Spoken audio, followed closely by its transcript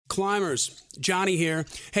Climbers, Johnny here.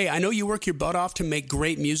 Hey, I know you work your butt off to make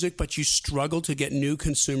great music, but you struggle to get new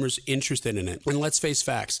consumers interested in it. And let's face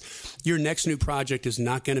facts, your next new project is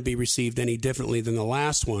not going to be received any differently than the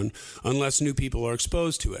last one unless new people are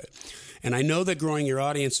exposed to it. And I know that growing your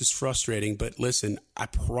audience is frustrating, but listen, I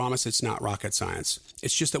promise it's not rocket science.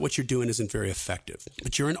 It's just that what you're doing isn't very effective.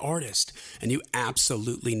 But you're an artist, and you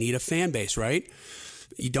absolutely need a fan base, right?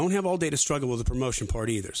 You don't have all day to struggle with the promotion part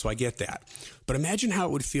either, so I get that. But imagine how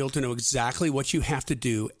it would feel to know exactly what you have to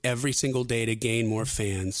do every single day to gain more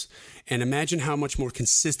fans. And imagine how much more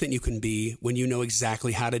consistent you can be when you know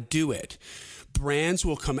exactly how to do it. Brands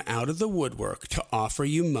will come out of the woodwork to offer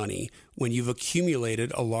you money when you've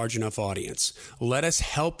accumulated a large enough audience. Let us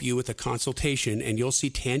help you with a consultation, and you'll see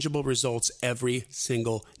tangible results every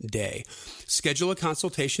single day. Schedule a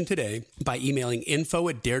consultation today by emailing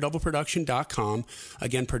info@daredevilproduction.com.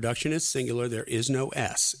 Again, production is singular. There is no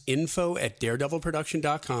S.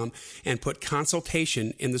 info@daredevilproduction.com, and put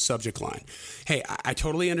consultation in the subject line. Hey, I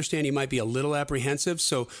totally understand you might be a little apprehensive,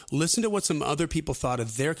 so listen to what some other people thought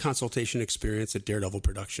of their consultation experience at Daredevil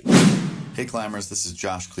Production. Hey climbers, this is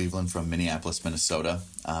Josh Cleveland from Minneapolis, Minnesota.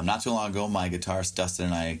 Not too long ago, my guitarist Dustin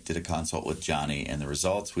and I did a consult with Johnny, and the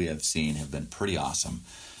results we have seen have been pretty awesome.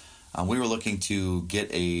 We were looking to get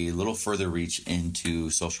a little further reach into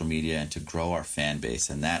social media and to grow our fan base,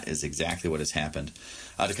 and that is exactly what has happened.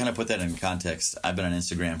 To kind of put that in context, I've been on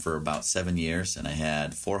Instagram for about 7 years, and I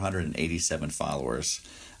had 487 followers.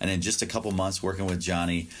 And in just a couple months working with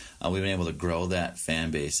Johnny, we've been able to grow that fan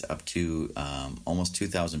base up to almost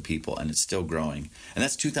 2,000 people, and it's still growing. And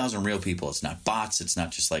that's 2,000 real people. It's not bots. It's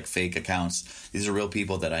not just like fake accounts. These are real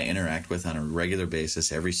people that I interact with on a regular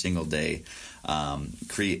basis every single day,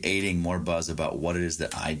 creating more buzz about what it is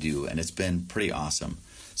that I do, and it's been pretty awesome.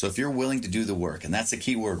 So if you're willing to do the work, and that's the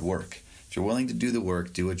key word, work. If you're willing to do the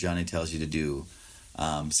work, do what Johnny tells you to do,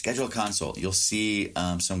 schedule a consult. You'll see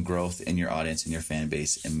some growth in your audience and your fan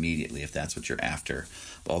base immediately if that's what you're after.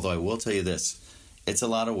 But although I will tell you this, it's a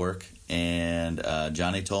lot of work, and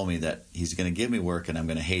Johnny told me that he's going to give me work and I'm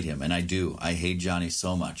going to hate him, and I do. I hate Johnny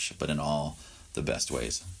so much, but in all the best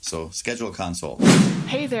ways. So schedule a consult.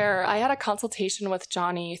 Hey there, I had a consultation with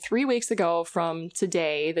Johnny 3 weeks ago from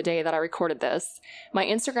today, the day that I recorded this. My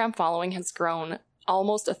Instagram following has grown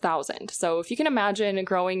almost 1,000. So if you can imagine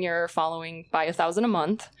growing your following by 1,000 a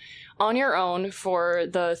month on your own for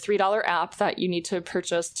the $3 app that you need to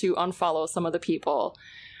purchase to unfollow some of the people,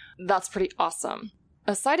 that's pretty awesome.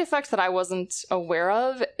 A side effect that I wasn't aware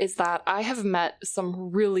of is that I have met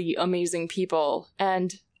some really amazing people,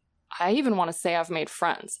 and I even want to say I've made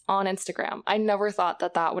friends on Instagram. I never thought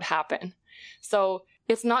that that would happen. So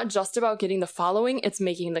it's not just about getting the following, it's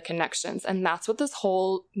making the connections. And that's what this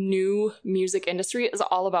whole new music industry is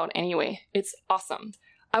all about anyway. It's awesome.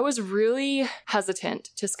 I was really hesitant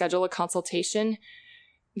to schedule a consultation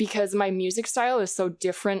because my music style is so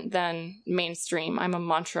different than mainstream. I'm a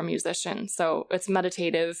mantra musician, so it's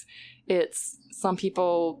meditative. It's some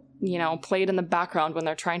people, play it in the background when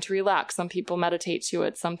they're trying to relax. Some people meditate to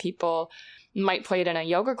it. Some people might play it in a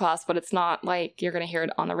yoga class, but it's not like you're going to hear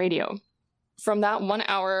it on the radio. From that 1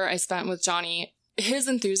 hour I spent with Johnny, his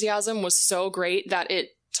enthusiasm was so great that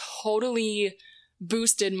it totally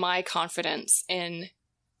boosted my confidence in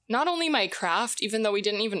not only my craft, even though we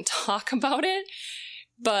didn't even talk about it,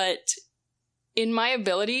 but in my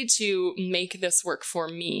ability to make this work for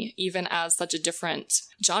me, even as such a different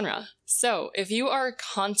genre. So if you are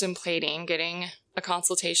contemplating getting a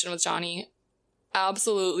consultation with Johnny,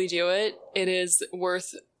 absolutely do it. It is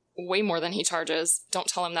worth way more than he charges. Don't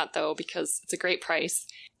tell him that though, because it's a great price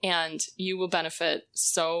and you will benefit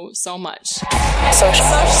so much. Social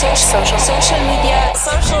media.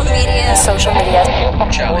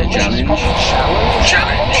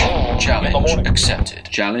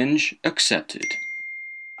 Challenge accepted.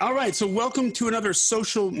 All right, so welcome to another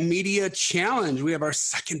social media challenge. We have our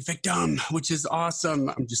second victim, which is awesome.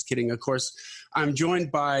 I'm just kidding, of course. I'm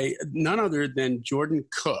joined by none other than Jordan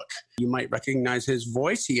Cook. You might recognize his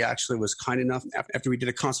voice. He actually was kind enough, after we did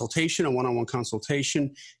a consultation, a one-on-one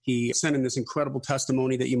consultation, he sent in this incredible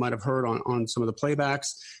testimony that you might have heard on some of the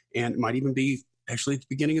playbacks, and might even be actually at the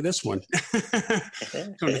beginning of this one.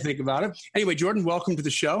 Come to think about it. Anyway, Jordan, welcome to the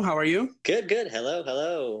show. How are you? Good.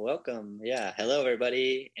 Hello. Welcome. Yeah. Hello,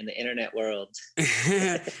 everybody in the internet world.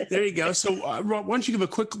 There you go. So why don't you give a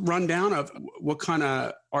quick rundown of what kind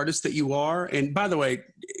of artist that you are. And by the way,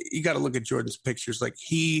 you got to look at Jordan's pictures. Like,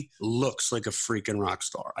 he looks like a freaking rock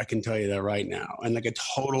star. I can tell you that right now. And like a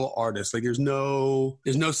total artist. Like, there's no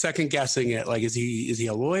second guessing it. Like, is he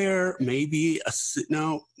a lawyer? Maybe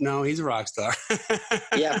no, he's a rock star.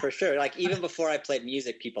 Yeah, for sure. Like, even before I played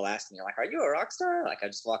music, people asked me, like, are you a rock star? Like, I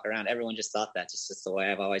just walk around. Everyone just thought that. Just the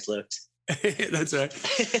way I've always looked. That's right.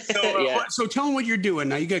 So, so tell them what you're doing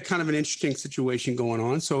now. You got kind of an interesting situation going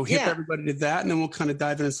on. So hip everybody to that, and then we'll kind of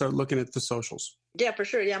dive in and start looking at the socials. Yeah, for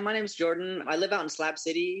sure. Yeah, my name's Jordan. I live out in Slab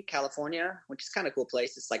City, California, which is kind of a cool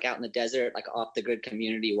place. It's like out in the desert, like off the grid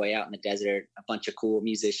community, way out in the desert. A bunch of cool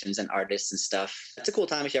musicians and artists and stuff. It's a cool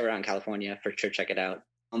time if you're ever out in California. For sure, check it out.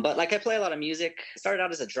 But like, I play a lot of music. Started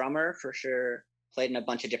out as a drummer, for sure. Played in a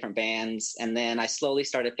bunch of different bands, and then I slowly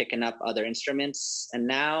started picking up other instruments, and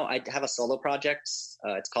now I have a solo project.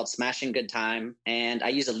 It's called Smashing Good Time, and I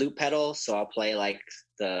use a loop pedal, so I'll play I'll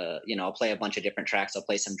play a bunch of different tracks. I'll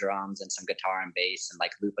play some drums and some guitar and bass, and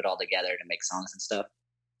like loop it all together to make songs and stuff.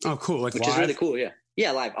 Oh, cool! Like, which live? Is really cool.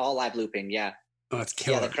 Yeah, all live looping. Yeah. Oh, that's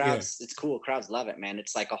killer. Yeah, the crowds, it's cool. Crowds love it, man.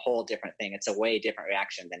 It's like a whole different thing. It's a way different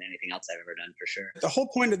reaction than anything else I've ever done, for sure. The whole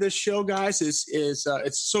point of this show, guys, is it's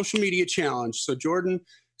a social media challenge. So Jordan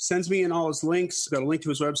sends me in all his links. We've got a link to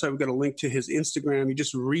his website. We've got a link to his Instagram. He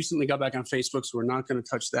just recently got back on Facebook, so we're not going to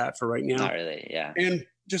touch that for right now. Not really, yeah. And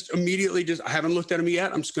just immediately, I haven't looked at them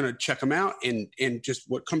yet. I'm just going to check them out and just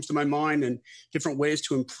what comes to my mind and different ways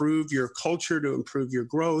to improve your culture, to improve your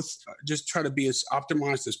growth. Just try to be as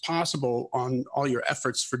optimized as possible on all your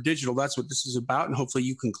efforts for digital. That's what this is about. And hopefully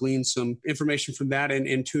you can glean some information from that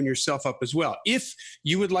and tune yourself up as well. If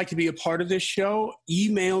you would like to be a part of this show,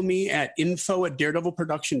 email me at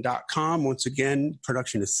info@daredevilproduction.com. Once again,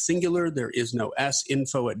 production is singular. There is no S.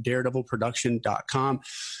 info@daredevilproduction.com,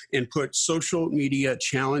 and put social media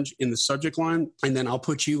challenge in the subject line, and then I'll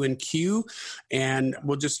put you in queue, and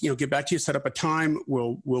we'll just get back to you, set up a time.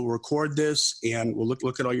 We'll record this, and we'll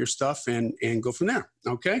look at all your stuff and go from there.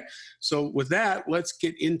 Okay. So with that, let's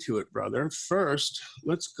get into it, brother. First,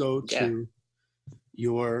 let's go to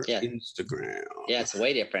your Instagram. Yeah, it's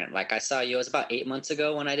way different. Like, I saw you, it was about 8 months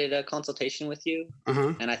ago when I did a consultation with you.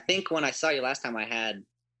 And I think when I saw you last time, I had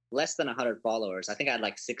less than 100 followers. I think I had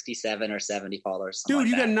like 67 or 70 followers. Dude,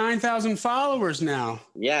 you got 9,000 followers now.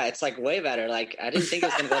 Yeah, it's like way better. Like, I didn't think it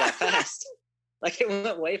was going to go that fast. Like, it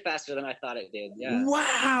went way faster than I thought it did. Yeah.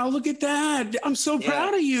 Wow, look at that. I'm so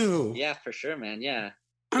proud of you. Yeah, for sure, man. Yeah.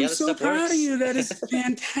 I'm so proud of you. That is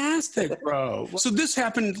fantastic, bro. So this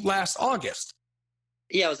happened last August.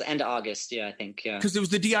 Yeah, it was the end of August. Yeah, I think. Yeah. Because it was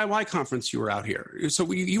the DIY conference you were out here.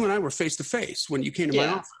 So you and I were face to face when you came to my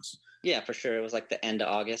office. Yeah, for sure. It was like the end of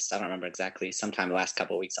August. I don't remember exactly. Sometime the last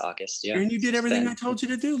couple of weeks of August. Yeah. And you did everything I told you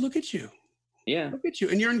to do. Look at you. Yeah. Look at you.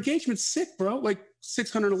 And your engagement's sick, bro. Like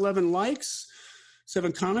 611 likes,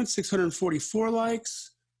 7 comments, 644 likes.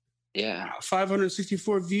 Yeah.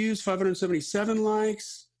 564 views, 577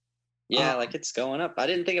 likes. Yeah, like, it's going up. I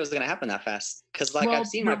didn't think it was going to happen that fast. Because, like, I've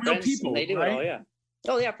seen my friends, people, and they do it all, yeah.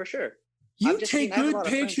 Oh, yeah, for sure. You take good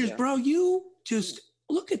pictures, bro. You just...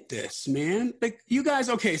 Look at this, man. Like, you guys,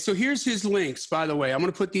 okay, so here's his links, by the way. I'm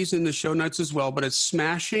going to put these in the show notes as well, but it's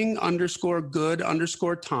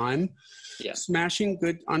smashing_good_time. Yeah.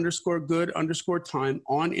 Smashing_good_time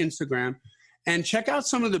on Instagram. And check out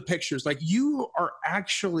some of the pictures. Like, you are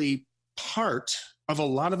actually part of a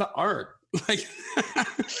lot of the art. Like,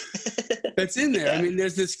 that's in there. I mean,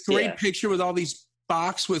 there's this great picture with all these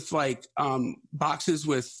boxes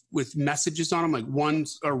with messages on them, like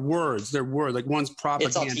ones are words. They're words, like one's propaganda.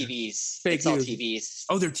 It's all TVs. Fake all news. TVs.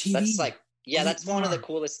 Oh, they're TVs. That's like, that's one of the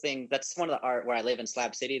coolest things. That's one of the art where I live in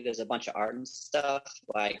Slab City. There's a bunch of art and stuff.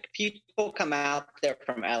 Like, people come out there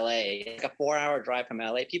from LA, like a 4-hour drive from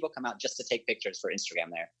LA. People come out just to take pictures for Instagram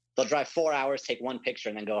there. They'll drive 4 hours, take one picture,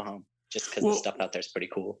 and then go home. Just because the stuff out there is pretty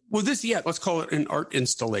cool. Well, let's call it an art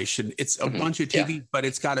installation. It's a bunch of TV, but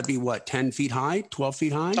it's got to be 10 feet high, 12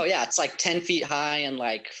 feet high? Oh, yeah. It's like 10 feet high and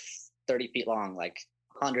like 30 feet long, like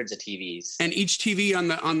hundreds of TVs. And each TV on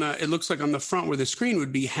the it looks like on the front where the screen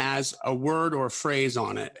would be has a word or a phrase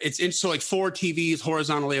on it. So like 4 TVs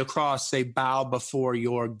horizontally across say bow before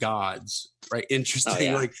your gods. Right.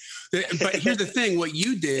 Interesting. Oh, yeah. But here's the thing. What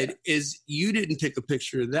you did is you didn't take a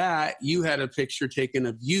picture of that. You had a picture taken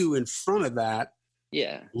of you in front of that.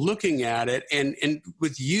 Yeah. Looking at it. And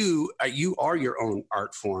with you, you are your own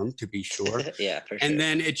art form, to be sure. Yeah, for sure. And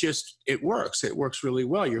then it works. It works really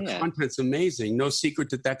well. Your content's amazing. No secret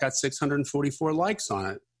that got 644 likes on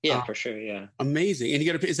it. Yeah, for sure. Yeah. Amazing. And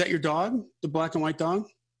is that your dog? The black and white dog?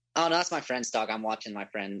 Oh, no, that's my friend's dog. I'm watching my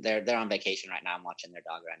friend. They're on vacation right now. I'm watching their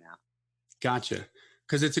dog right now. Gotcha.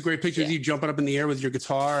 Because it's a great picture of you jumping up in the air with your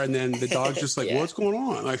guitar, and then the dog's just like, what's going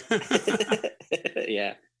on? Like,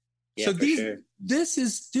 yeah. So these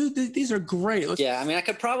are great. I mean, I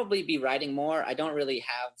could probably be writing more. I don't really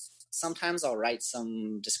have. Sometimes I'll write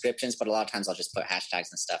some descriptions, but a lot of times I'll just put hashtags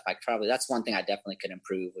and stuff. That's one thing I definitely could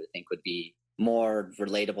improve. I think would be more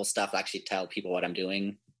relatable stuff. Actually, tell people what I'm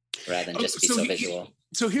doing rather than just be so visual.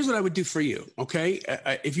 So here's what I would do for you, okay?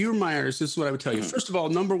 If you were my artist, this is what I would tell you. First of all,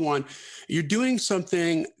 number one, you're doing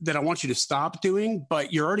something that I want you to stop doing,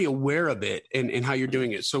 but you're already aware of it and how you're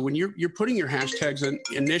doing it. So when you're putting your hashtags in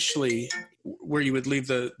initially, where you would leave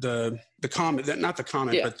the comment, not the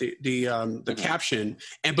comment, but the caption,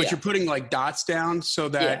 but you're putting like dots down so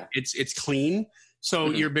that it's clean. So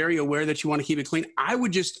you're very aware that you want to keep it clean. I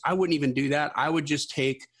wouldn't even do that. I would just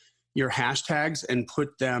take your hashtags and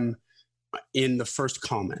put them in the first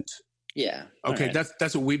comment. Yeah. Okay. Right.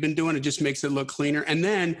 That's what we've been doing. It just makes it look cleaner. And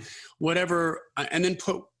then and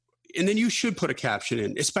then you should put a caption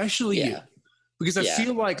in, especially you, because I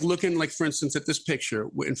feel like looking like, for instance, at this picture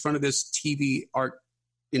in front of this TV art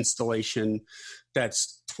installation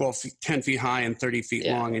that's 10 feet high and 30 feet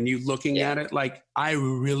long, and you looking at it, like, I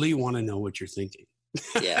really want to know what you're thinking.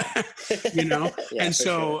 And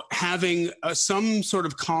so having some sort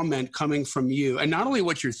of comment coming from you, and not only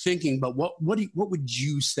what you're thinking, but what would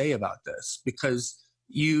you say about this? Because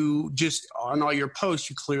you just, on all your posts,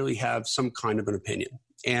 you clearly have some kind of an opinion.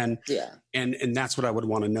 And that's what I would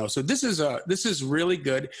want to know. So this is really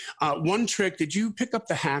good. One trick, did you pick up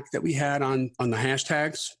the hack that we had on the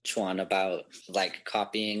hashtags? Which one? About like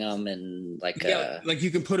copying them and like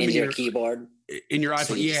you can put them in your keyboard. In your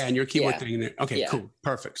iPhone, and your keyboard thing in there. Okay, cool,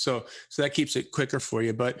 perfect. So that keeps it quicker for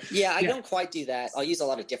you. But I don't quite do that. I'll use a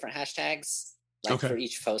lot of different hashtags for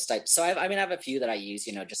each post type. So I have a few that I use,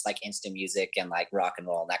 just like instant music and like rock and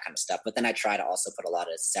roll and that kind of stuff. But then I try to also put a lot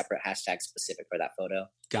of separate hashtags specific for that photo.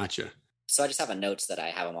 Gotcha. So I just have a notes that I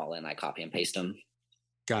have them all in. I copy and paste them.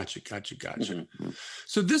 Gotcha.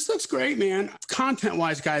 So this looks great, man.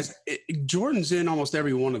 Content-wise, guys, Jordan's in almost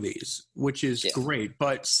every one of these, which is great.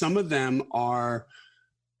 But some of them are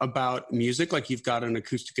about music, like you've got an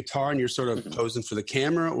acoustic guitar and you're sort of posing for the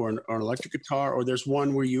camera, or an electric guitar. Or there's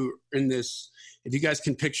one where you're in this, if you guys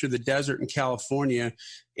can picture the desert in California,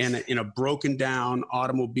 and in a broken down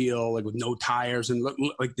automobile, like with no tires, and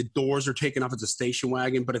like the doors are taken off. It's a station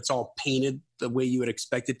wagon, but it's all painted the way you would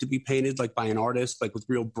expect it to be painted, like by an artist, like with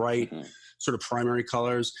real bright sort of primary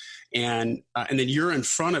colors. And then you're in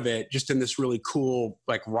front of it, just in this really cool,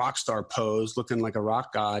 like rock star pose, looking like a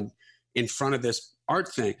rock god in front of this art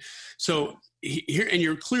thing. So here, and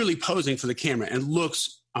you're clearly posing for the camera, and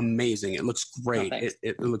looks amazing. It looks great.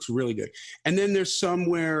 It looks really good. And then there's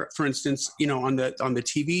somewhere, for instance, on the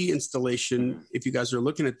TV installation, if you guys are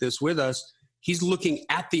looking at this with us, he's looking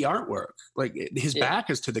at the artwork, like his back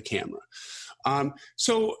is to the camera.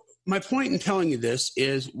 So my point in telling you this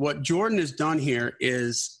is what Jordan has done here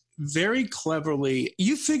is very cleverly,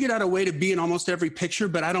 you figured out a way to be in almost every picture,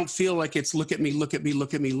 but I don't feel like it's look at me, look at me,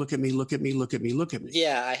 look at me, look at me, look at me, look at me, look at me.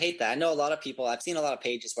 Yeah, I hate that. I know a lot of people, I've seen a lot of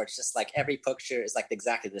pages where it's just like every picture is like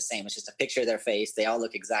exactly the same. It's just a picture of their face. They all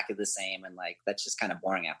look exactly the same. And like, that's just kind of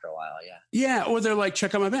boring after a while. Yeah. Yeah. Or they're like,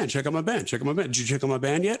 check out my band, check out my band, check out my band. Did you check out my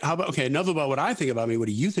band yet? How about, okay, enough about what I think about me. What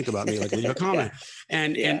do you think about me? Like, leave a comment.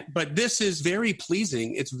 But this is very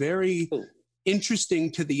pleasing. It's very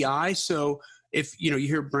interesting to the eye. So if you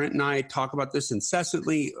hear Brent and I talk about this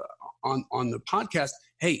incessantly on the podcast,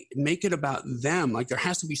 hey, make it about them. Like, there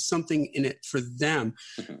has to be something in it for them.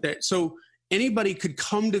 So anybody could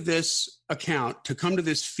come to this account, to come to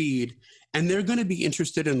this feed, and they're going to be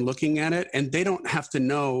interested in looking at it, and they don't have to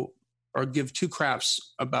know or give two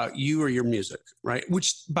craps about you or your music, right?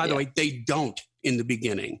 Which, by the way, they don't in the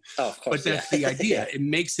beginning. Oh, of course. But that's the idea. It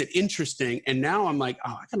makes it interesting. And now I'm like,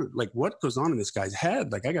 I gotta, like, what goes on in this guy's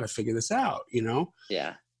head? Like, I got to figure this out,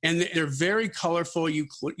 Yeah. And they're very colorful. You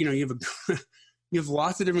have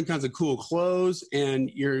lots of different kinds of cool clothes, and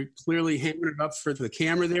you're clearly hamming it up for the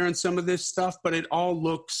camera there and some of this stuff, but it all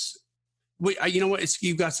looks, you know what?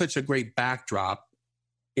 You've got such a great backdrop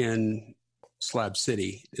in Slab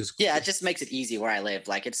City. It just makes it easy where I live.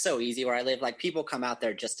 Like, it's so easy where I live. Like, people come out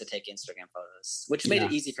there just to take Instagram photos, which made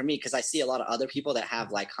it easy for me because I see a lot of other people that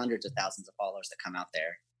have like hundreds of thousands of followers that come out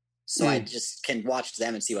there. So I just can watch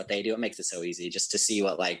them and see what they do. It makes it so easy just to see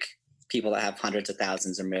what like people that have hundreds of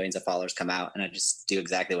thousands or millions of followers come out, and I just do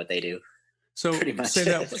exactly what they do. So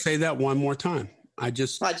say that one more time. You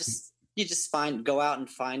just go out and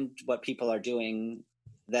find what people are doing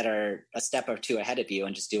that are a step or two ahead of you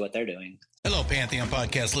and just do what they're doing. Hello, Pantheon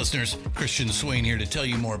podcast listeners. Christian Swain here to tell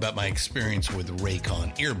you more about my experience with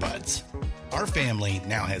Raycon earbuds. Our family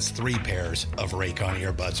now has 3 pairs of Raycon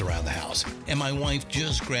earbuds around the house, and my wife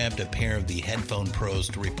just grabbed a pair of the Headphone Pros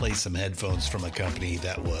to replace some headphones from a company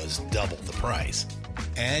that was double the price.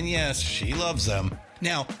 And yes, she loves them.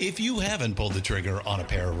 Now, if you haven't pulled the trigger on a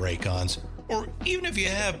pair of Raycons, or even if you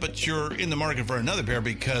have, but you're in the market for another pair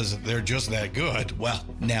because they're just that good, well,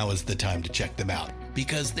 now is the time to check them out,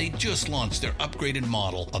 because they just launched their upgraded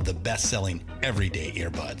model of the best-selling everyday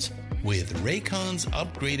earbuds. With Raycon's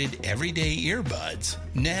upgraded everyday earbuds,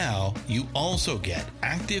 now you also get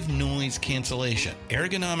active noise cancellation,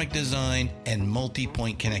 ergonomic design, and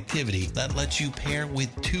multi-point connectivity that lets you pair with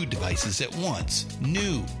 2 devices at once.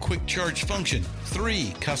 New quick charge function, 3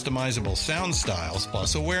 customizable sound styles,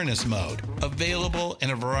 plus awareness mode. Available in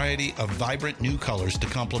a variety of vibrant new colors to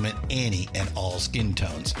complement any and all skin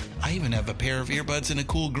tones. I even have a pair of earbuds in a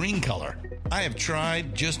cool green color. I have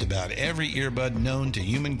tried just about every earbud known to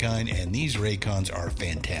humankind, and these Raycons are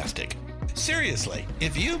fantastic. Seriously,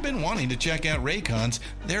 if you've been wanting to check out Raycons,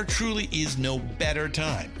 there truly is no better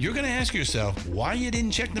time. You're going to ask yourself why you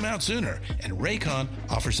didn't check them out sooner, and Raycon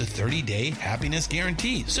offers a 30-day happiness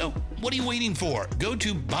guarantee. So what are you waiting for? Go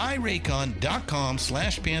to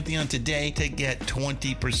buyraycon.com/Pantheon today to get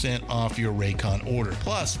 20% off your Raycon order,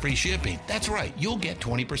 plus free shipping. That's right, you'll get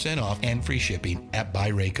 20% off and free shipping at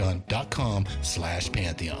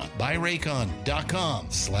buyraycon.com/Pantheon.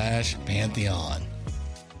 buyraycon.com/Pantheon.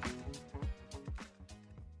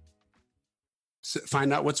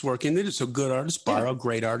 Find out what's working. They do. So good artists borrow,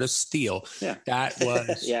 great artists steal. Yeah. That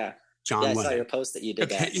was yeah. John I Lennon. saw your post that you did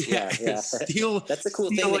that. Yeah. Yeah. Steal. That's a cool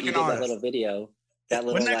steal thing that like you an did, artist. that little video. That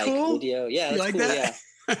little Wasn't that cool? video. Yeah, You that's like cool. that?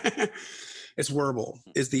 Yeah. It's Wordle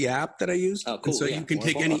is the app that I use. Oh, cool. And so yeah. you can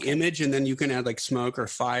take Wordle, any okay. image and then you can add like smoke or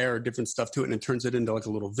fire or different stuff to it, and it turns it into like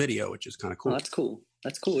a little video, which is kind of cool. Oh, that's cool.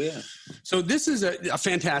 That's cool. Yeah. So this is a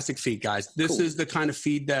fantastic feed, guys. This Cool. is the kind of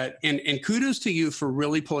feed that, and kudos to you for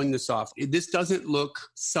really pulling this off. This doesn't look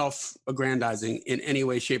self-aggrandizing in any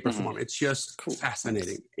way, shape, or form. It's just Cool.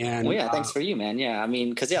 fascinating. And Well, yeah, thanks for you, man. Yeah, I mean,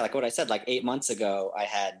 because like what I said, like 8 months ago, I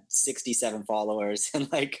had 67 followers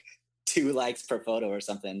and like 2 likes per photo or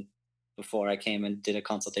something before I came and did a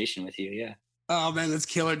consultation with you. Yeah. Oh man, that's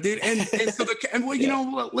killer, dude. And so well, you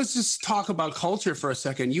know, let's just talk about culture for a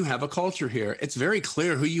second. You have a culture here. It's very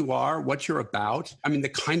clear who you are, what you're about. I mean, the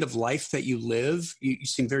kind of life that you live. You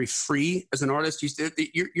seem very free as an artist.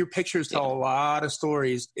 Your pictures tell a lot of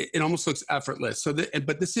stories. It almost looks effortless.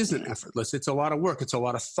 But this isn't effortless. It's a lot of work. It's a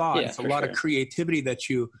lot of thought. Yeah, it's a lot of creativity that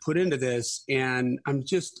you put into this. And I'm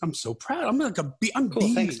so proud. I'm like I'm Cool.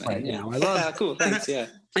 bees Thanks, right man. now. Yeah. I love. Cool. Thanks. Yeah.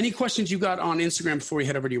 Any questions you got on Instagram before we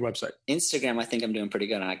head over to your website? Instagram, I think I'm doing pretty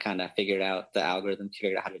good. I kind of figured out the algorithm,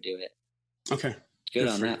 figured out how to do it. Okay. Good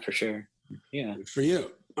on that for sure. Yeah. Good for you.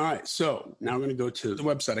 All right. So now I'm going to go to the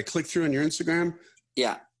website. I clicked through on your Instagram.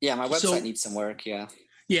 Yeah. Yeah. My website needs some work. Yeah.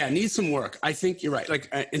 Yeah, it needs some work. I think you're right. Like,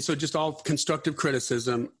 and so just all constructive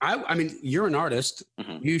criticism. I mean, you're an artist.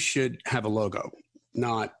 Mm-hmm. You should have a logo,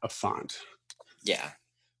 not a font. Yeah.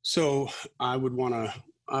 So I would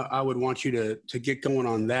want you to get going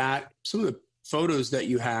on that. Some of the photos that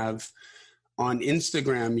you have on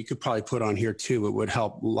Instagram, you could probably put on here too. It would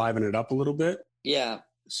help liven it up a little bit. Yeah.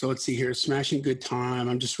 So let's see here. Smashing Good Time.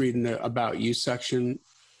 I'm just reading the About You section.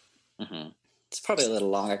 Mm-hmm. It's probably a little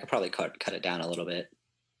long. I could probably cut it down a little bit.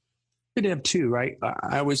 Could have 2, right?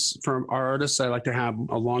 I always, for our artists, I like to have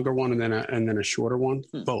a longer one and then a shorter one,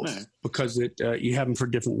 both, right. because you have them for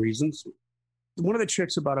different reasons. One of the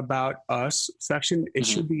tricks about us section, it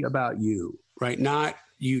should be about you, right? Not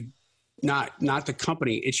you, not the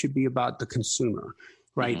company. It should be about the consumer,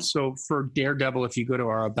 right? So for Daredevil, if you go to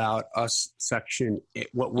our About Us section,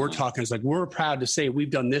 what we're talking is like, we're proud to say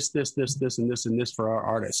we've done this, and this for our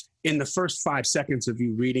artists. In the first 5 seconds of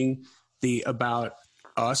you reading the About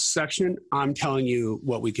Us section, I'm telling you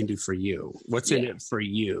what we can do for you, what's in it for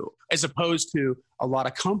you, as opposed to a lot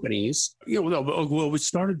of companies, well, we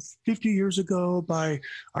started 50 years ago by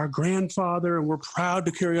our grandfather and we're proud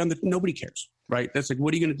to carry on. Nobody cares, right? That's like,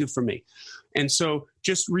 what are you going to do for me? And so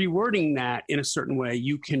just rewording that in a certain way,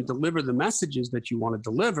 you can deliver the messages that you want to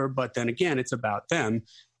deliver, but then again, it's about them.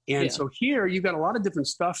 And so here you got a lot of different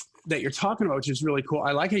stuff that you're talking about, which is really cool.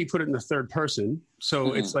 I like how you put it in the third person.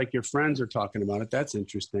 So it's like your friends are talking about it. That's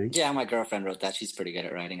interesting. Yeah, my girlfriend wrote that. She's pretty good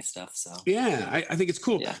at writing stuff. So yeah, I think it's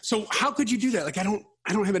cool. Yeah. So how could you do that? Like, I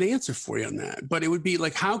don't have an answer for you on that, but it would be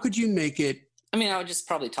like, how could you make it I mean, I would just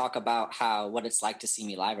probably talk about what it's like to see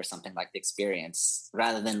me live or something, like the experience,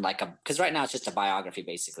 rather than because right now it's just a biography,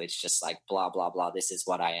 basically. It's just like blah, blah, blah. This is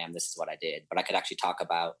what I am. This is what I did. But I could actually talk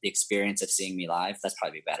about the experience of seeing me live. That's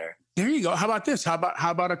probably better. There you go. How about this? How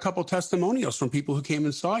about a couple testimonials from people who came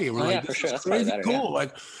and saw you? We're for sure. That's probably better. Cool. Yeah.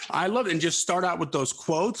 Like, I love it. And just start out with those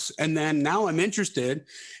quotes. And then now I'm interested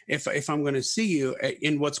if I'm going to see you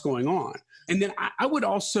in what's going on. And then I would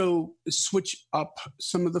also switch up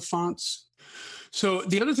some of the fonts. So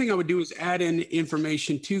the other thing I would do is add in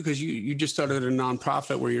information too, because you just started a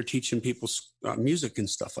nonprofit where you're teaching people music and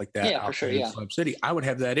stuff like that. Yeah, for sure. Yeah. Slab City. I would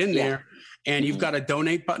have that in there, and you've got a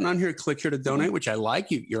donate button on here. Click here to donate, which I like.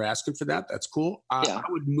 You're asking for that. That's cool. I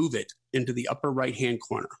would move it into the upper right hand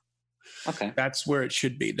corner. Okay, that's where it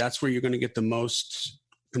should be. That's where you're going to get the most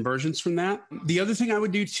conversions from that. The other thing I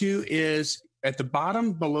would do too is at the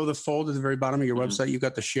bottom, below the fold, at the very bottom of your website, you've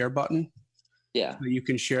got the share button. Yeah. So you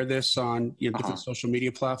can share this on different social media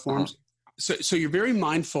platforms. So you're very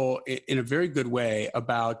mindful in a very good way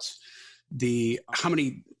about how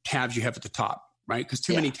many tabs you have at the top, right? Because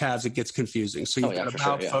too many tabs, it gets confusing. So you've got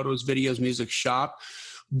about, photos, videos, music, shop.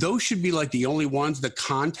 Those should be like the only ones. The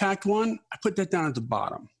contact one, I put that down at the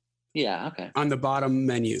bottom. Yeah, okay. On the bottom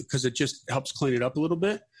menu, because it just helps clean it up a little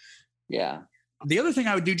bit. Yeah. The other thing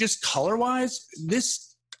I would do just color-wise,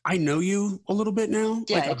 I know you a little bit now.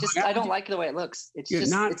 Yeah, I don't like the way it looks. It's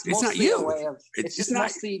not you. It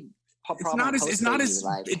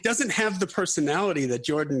doesn't have the personality that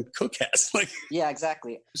Jordan Cook has. Yeah,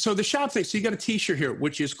 exactly. So the shop thing. So you got a T-shirt here,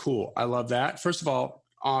 which is cool. I love that. First of all,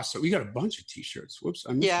 awesome. We got a bunch of T-shirts. Whoops.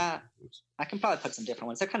 I can probably put some different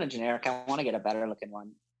ones. They're kind of generic. I want to get a better looking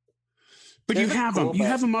one. But you have them. You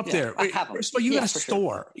have them up there. I have them. First of all, you got a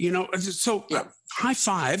store. Sure. High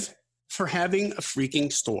five for having a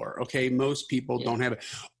freaking store. Okay. Most people don't have it.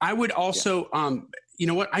 I would also, you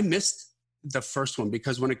know what? I missed the first one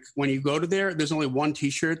because when you go to there's only one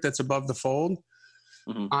T-shirt that's above the fold.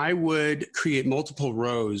 Mm-hmm. I would create multiple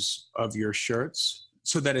rows of your shirts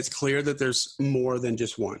so that it's clear that there's more than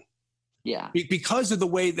just one. Yeah. Because of the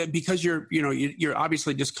way because you're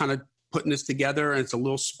obviously just kind of putting this together and it's a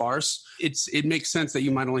little sparse. It makes sense that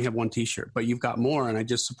you might only have one T-shirt, but you've got more. And I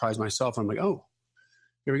just surprised myself. I'm like, oh,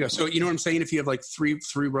 here we go. So you know what I'm saying? If you have like three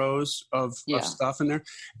rows of stuff in there.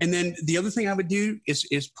 And then the other thing I would do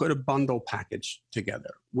is put a bundle package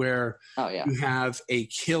together where you have a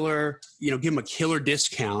killer, give them a killer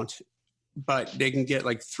discount, but they can get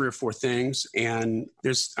like 3 or 4 things. And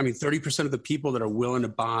 30% of the people that are willing to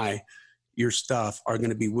buy your stuff are going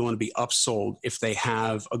to be willing to be upsold if they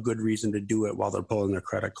have a good reason to do it while they're pulling their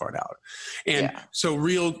credit card out. And so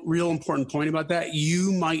real important point about that,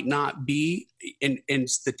 you might not be, and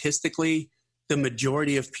statistically, the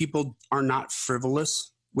majority of people are not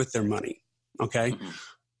frivolous with their money. Okay. Mm-hmm.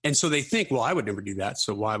 And so they think, well, I would never do that.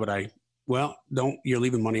 So why would I? Well, you're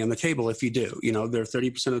leaving money on the table if you do. There are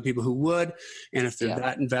 30% of the people who would. And if they're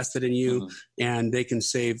that invested in you and they can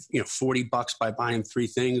save, $40 by buying 3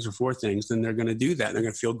 things or 4 things, then they're going to do that. And they're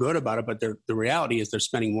going to feel good about it. But the reality is they're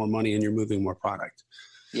spending more money and you're moving more product.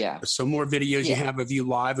 Yeah. So more videos you have of you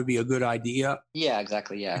live would be a good idea. Yeah,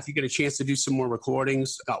 exactly. Yeah. If you get a chance to do some more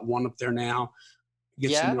recordings, got one up there now.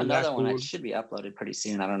 I have another one. It should be uploaded pretty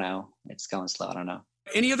soon. I don't know. It's going slow. I don't know.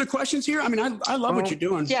 Any other questions here? I love what you're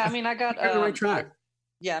doing. Yeah, I got you're on the right track.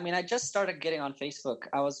 I just started getting on Facebook.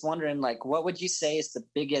 I was wondering, what would you say is the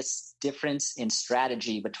biggest difference in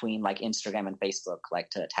strategy between Instagram and Facebook,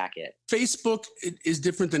 to attack it? Facebook is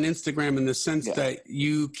different than Instagram in the sense that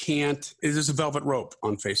you can't. There's a velvet rope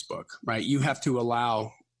on Facebook, right? You have to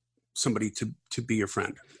allow somebody to be your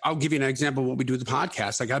friend. I'll give you an example of what we do with the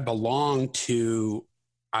podcast. I belong to,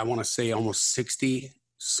 I want to say, almost 60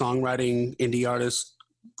 songwriting indie artist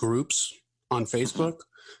groups on Facebook,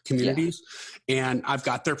 communities. And I've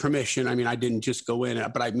got their permission. I didn't just go in,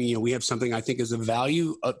 but we have something I think is of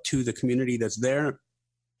value up to the community that's there.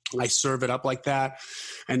 I serve it up like that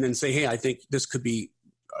and then say, hey, I think this could be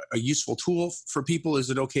a useful tool for people. Is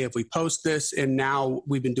it okay if we post this? And now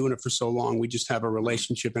we've been doing it for so long, we just have a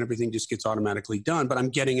relationship and everything just gets automatically done. But I'm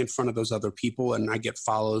getting in front of those other people and I get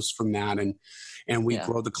follows from that. And we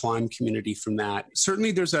grow the Climb community from that.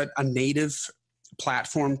 Certainly there's a native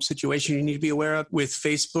platform situation you need to be aware of. With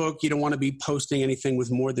Facebook, you don't want to be posting anything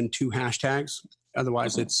with more than 2 hashtags.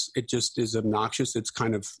 Otherwise, it just is obnoxious. It's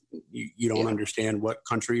kind of, you don't understand what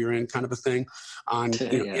country you're in kind of a thing. On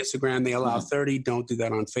Instagram, they allow 30. Don't do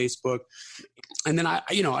that on Facebook. And then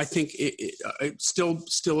I think it's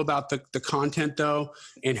still about the content though,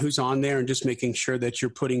 and who's on there and just making sure that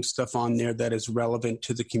you're putting stuff on there that is relevant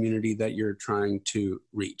to the community that you're trying to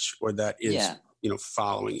reach or that is,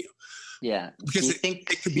 following you. Yeah. Because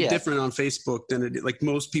it could be different on Facebook than it, like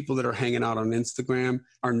most people that are hanging out on Instagram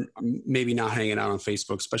are maybe not hanging out on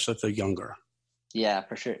Facebook, especially if they're younger. Yeah,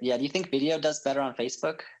 for sure. Yeah. Do you think video does better on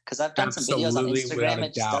Facebook? Because I've done some videos on Instagram.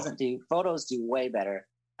 It just doesn't photos do way better.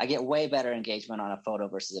 I get way better engagement on a photo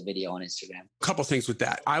versus a video on Instagram. A couple things with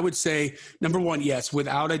that. I would say, number one, yes,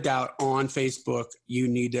 without a doubt on Facebook, you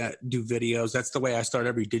need to do videos. That's the way I start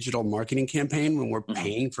every digital marketing campaign. When we're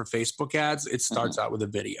paying for Facebook ads, it starts out with a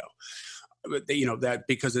video. That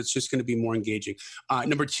because it's just going to be more engaging.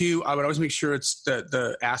 Number two, I would always make sure it's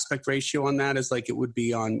the aspect ratio on that is like it would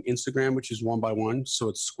be on Instagram, which is 1:1. So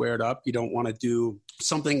it's squared up. You don't want to do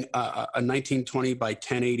something, a 1920 by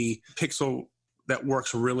 1080 pixel that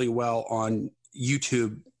works really well on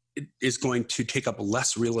YouTube. It is going to take up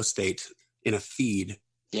less real estate in a feed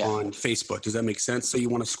on Facebook. Does that make sense? So you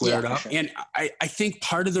want to square it up. Sure. And I think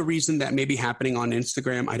part of the reason that may be happening on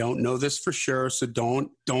Instagram, I don't know this for sure, so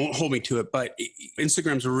don't hold me to it, but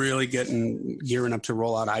Instagram's really gearing up to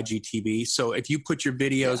roll out IGTV. So if you put your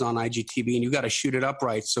videos on IGTV and you got to shoot it up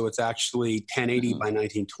right so it's actually 1080 by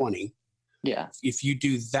 1920. Yeah. If you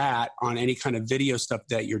do that on any kind of video stuff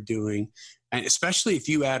that you're doing, and especially if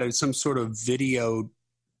you added some sort of video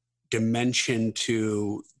dimension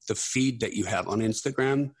to the feed that you have on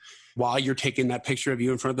Instagram, while you're taking that picture of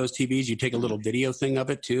you in front of those TVs, you take a little video thing of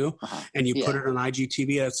it too, and you put it on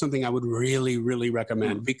IGTV. That's something I would really, really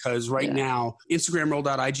recommend because right now Instagram rolled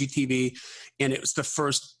out IGTV and it was the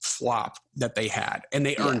first flop that they had and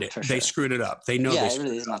they earned it. Sure. They screwed it up. They know it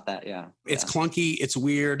really is not that. It's clunky, it's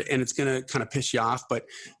weird, and it's going to kind of piss you off. But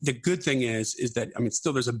the good thing is that, I mean,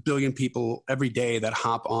 still there's a billion people every day that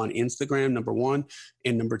hop on Instagram, number one,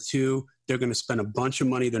 and number two, they're going to spend a bunch of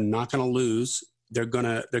money. They're not going to lose. They're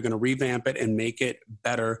gonna revamp it and make it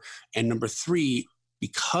better. And number three,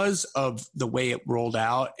 because of the way it rolled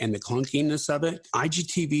out and the clunkiness of it,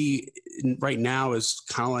 IGTV right now is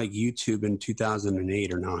kind of like YouTube in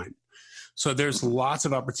 2008 or 9. So there's lots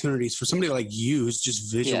of opportunities for somebody like you who's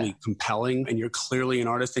just visually compelling and you're clearly an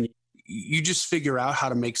artist and you just figure out how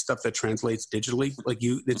to make stuff that translates digitally. Like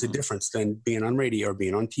it's a difference than being on radio or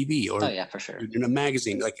being on TV or for sure. in a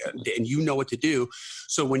magazine, and you know what to do.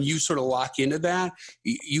 So when you sort of lock into that,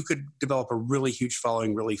 you could develop a really huge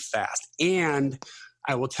following really fast. And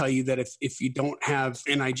I will tell you that if you don't have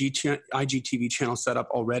an IGTV channel set up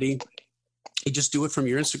already, you just do it from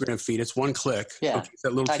your Instagram feed. It's one click. Yeah. Okay,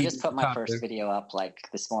 that little I just put my first video up like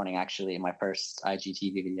this morning, actually, my first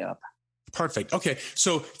IGTV video up. Perfect. Okay.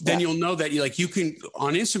 So then you'll know that you can,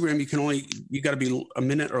 on Instagram, you got to be a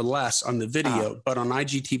minute or less on the video, but on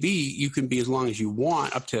IGTV, you can be as long as you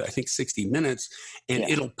want, up to, I think, 60 minutes, and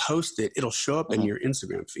it'll post it. It'll show up in your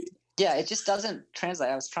Instagram feed. Yeah. It just doesn't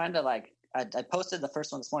translate. I was trying to I posted the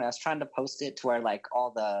first one this morning. I was trying to post it to where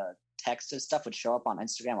all the text and stuff would show up on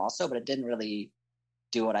Instagram also, but it didn't really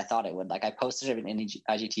do what I thought it would. I posted it in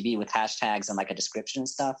IGTV with hashtags and a description and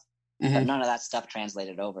stuff, but none of that stuff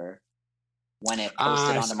translated over. When it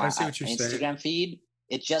posted onto my Instagram feed,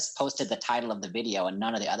 it just posted the title of the video and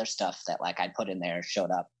none of the other stuff that I put in there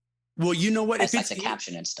showed up. Well, you know what? It's the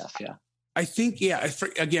caption and stuff. Yeah. I think,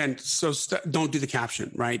 again, so don't do the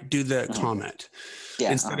caption, right? Do the comment.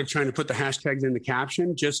 Yeah. Instead of trying to put the hashtags in the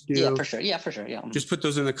caption, just do. Yeah, for sure. Yeah, for sure. Yeah. Just put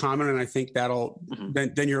those in the comment. And I think that'll,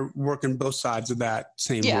 then you're working both sides of that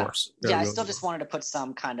same horse. Yeah. I still just wanted to put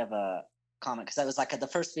some kind of a comment because that was the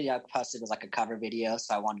first video I posted was a cover video,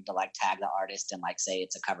 so I wanted to tag the artist and say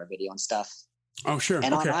it's a cover video and stuff. Oh sure.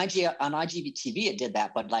 And on IGTV it did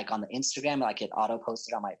that, but on the Instagram it auto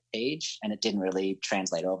posted on my page and it didn't really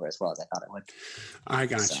translate over as well as I thought it would. I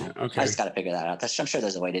got you. Okay. I just got to figure that out. I'm sure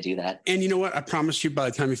there's a way to do that. And you know what? I promise you by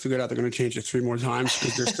the time you figure it out, they're going to change it 3 more times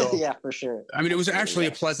because they're still. Yeah, for sure. I mean, it was actually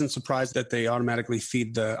a pleasant surprise that they automatically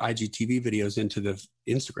feed the IGTV videos into the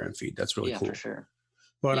Instagram feed. That's really cool. Yeah, for sure.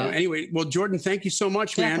 But anyway, well, Jordan, thank you so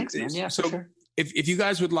much, man. Thanks, man. Yeah, so for sure. If you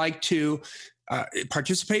guys would like to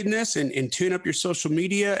participate in this and tune up your social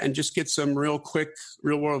media and just get some real quick,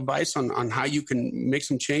 real world advice on how you can make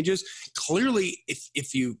some changes, clearly,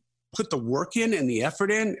 if you put the work in and the effort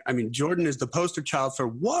in, I mean, Jordan is the poster child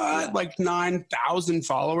for 9,000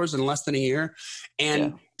 followers in less than a year.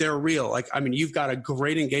 And they're real. You've got a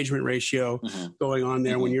great engagement ratio going on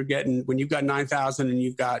there when you've got 9,000 and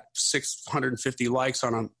you've got 650 likes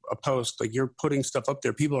on a post, like you're putting stuff up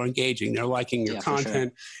there. People are engaging. They're liking your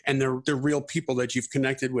content, and they're real people that you've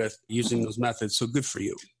connected with using those methods. So good for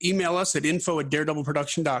you. Email us at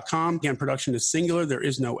info@daredevilproduction.com. Again, production is singular. There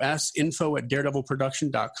is no S.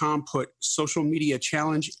 info@daredevilproduction.com. Put social media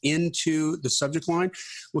challenge into the subject line.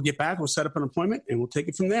 We'll get back. We'll set up an appointment, and we'll take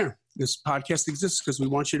it from there. This podcast exists because we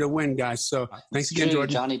want you to win, guys. So thanks again,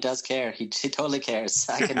 Jordan. Johnny does care. He totally cares.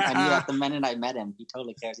 I knew that the minute I met him. He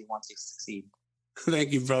totally cares. He wants you to succeed.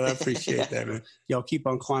 Thank you, brother. I appreciate that, man. Y'all keep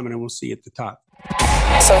on climbing, and we'll see you at the top.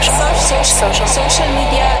 Social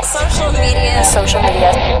media.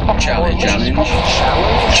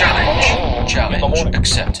 Challenge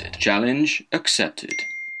accepted. Challenge accepted.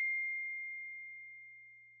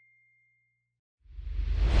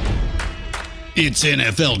 It's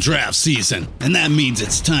NFL draft season, and that means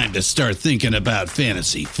it's time to start thinking about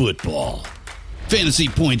fantasy football.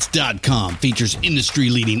 FantasyPoints.com features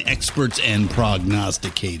industry-leading experts and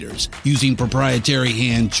prognosticators using proprietary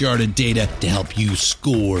hand-charted data to help you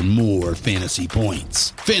score more fantasy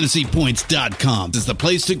points. FantasyPoints.com is the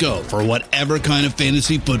place to go for whatever kind of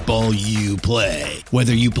fantasy football you play.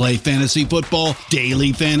 Whether you play fantasy football,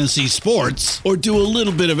 daily fantasy sports, or do a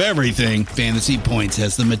little bit of everything, Fantasy Points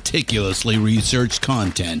has the meticulously researched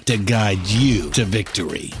content to guide you to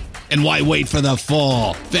victory. And why wait for the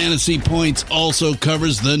fall? Fantasy Points also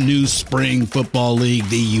covers the new spring football league,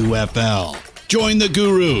 the UFL. Join the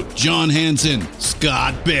guru, John Hansen,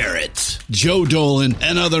 Scott Barrett, Joe Dolan,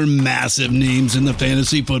 and other massive names in the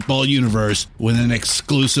fantasy football universe with an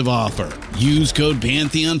exclusive offer. Use code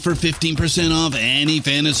Pantheon for 15% off any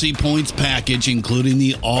Fantasy Points package, including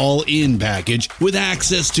the all-in package, with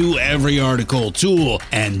access to every article, tool,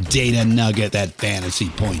 and data nugget that Fantasy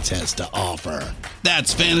Points has to offer.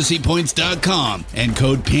 That's FantasyPoints.com and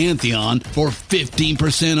code Pantheon for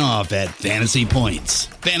 15% off at Fantasy Points.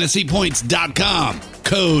 FantasyPoints.com,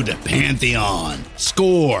 code Pantheon.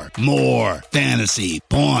 Score more fantasy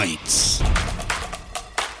points.